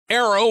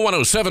Arrow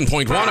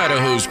 107.1,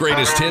 Idaho's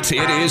greatest hits.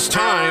 It is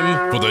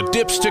time for the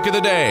Dipstick of the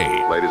Day.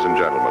 Ladies and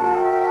gentlemen,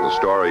 the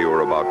story you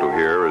are about to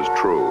hear is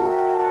true.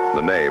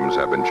 The names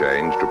have been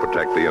changed to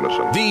protect the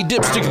innocent. The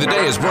Dipstick of the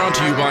Day is brought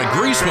to you by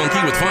Grease Monkey,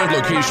 with 5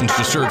 locations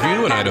to serve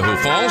you in Idaho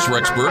Falls,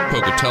 Rexburg,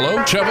 Pocatello,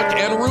 Chubbuck,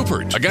 and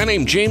Rupert. A guy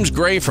named James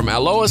Gray from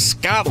Alloa,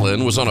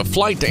 Scotland was on a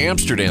flight to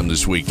Amsterdam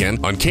this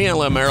weekend on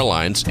KLM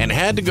Airlines and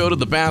had to go to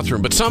the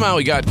bathroom, but somehow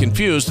he got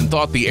confused and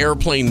thought the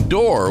airplane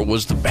door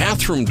was the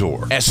bathroom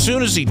door. As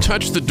soon as he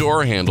touched the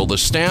door handle, the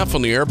staff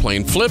on the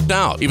airplane flipped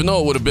out, even though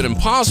it would have been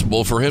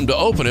impossible for him to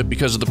open it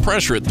because of the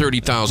pressure at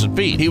 30,000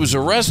 feet. He was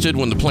arrested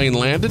when the plane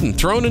landed and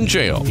thrown in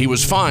jail. He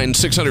was fined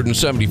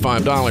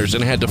 $675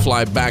 and had to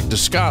fly back to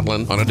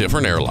Scotland on a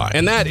different airline.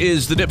 And that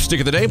is the Dipstick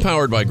of the Day,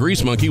 powered by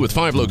Grease Monkey, with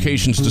 5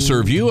 locations to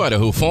serve you: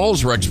 Idaho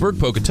Falls, Rexburg,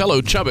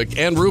 Pocatello, Chubbuck,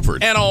 and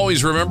Rupert. And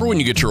always remember, when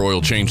you get your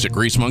oil changed at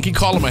Grease Monkey,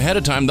 call them ahead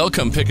of time. They'll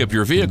come pick up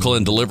your vehicle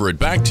and deliver it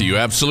back to you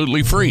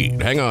absolutely free.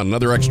 Hang on,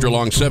 another extra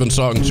long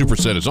 7-song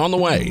superset is on the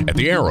way at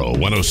the Arrow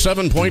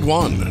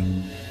 107.1.